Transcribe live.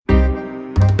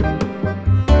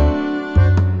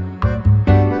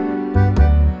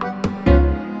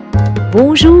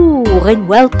Bonjour and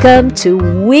welcome to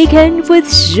Weekend with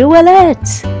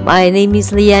Joëlette. My name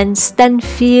is Leanne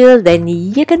Stanfield and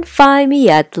you can find me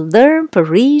at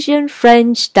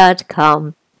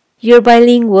learnparisianfrench.com. Your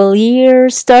bilingual year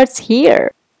starts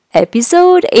here.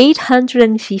 Episode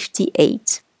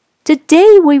 858.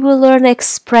 Today we will learn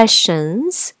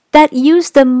expressions that use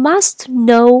the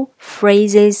must-know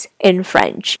phrases in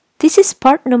French. This is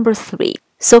part number 3.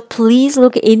 So please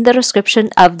look in the description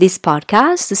of this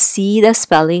podcast to see the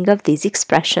spelling of these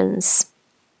expressions.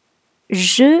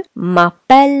 Je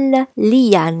m'appelle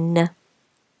Liane.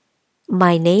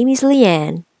 My name is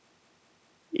Liane.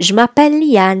 Je m'appelle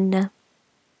Liane.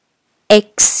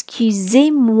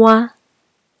 Excusez-moi.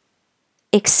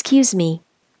 Excuse me.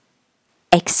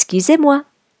 Excusez-moi.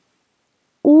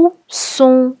 Où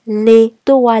sont les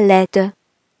toilettes?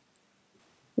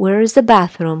 Where is the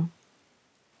bathroom?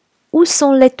 Où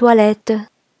sont les toilettes?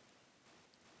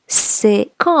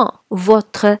 C'est quand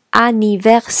votre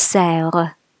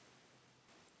anniversaire?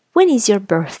 When is your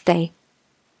birthday?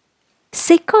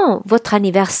 C'est quand votre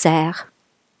anniversaire?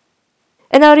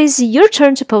 And now it is your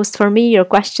turn to post for me your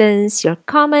questions, your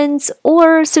comments,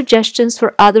 or suggestions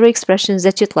for other expressions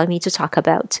that you'd like me to talk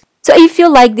about. So if you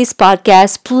like this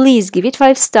podcast, please give it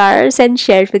 5 stars and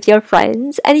share it with your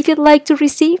friends. And if you'd like to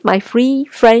receive my free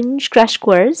French crash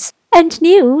course, and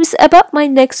news about my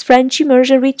next French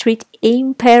immersion retreat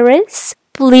in Paris,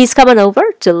 please come on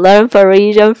over to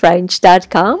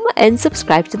learnparisianfrench.com and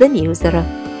subscribe to the newsletter.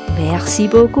 Merci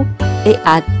beaucoup et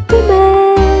à demain!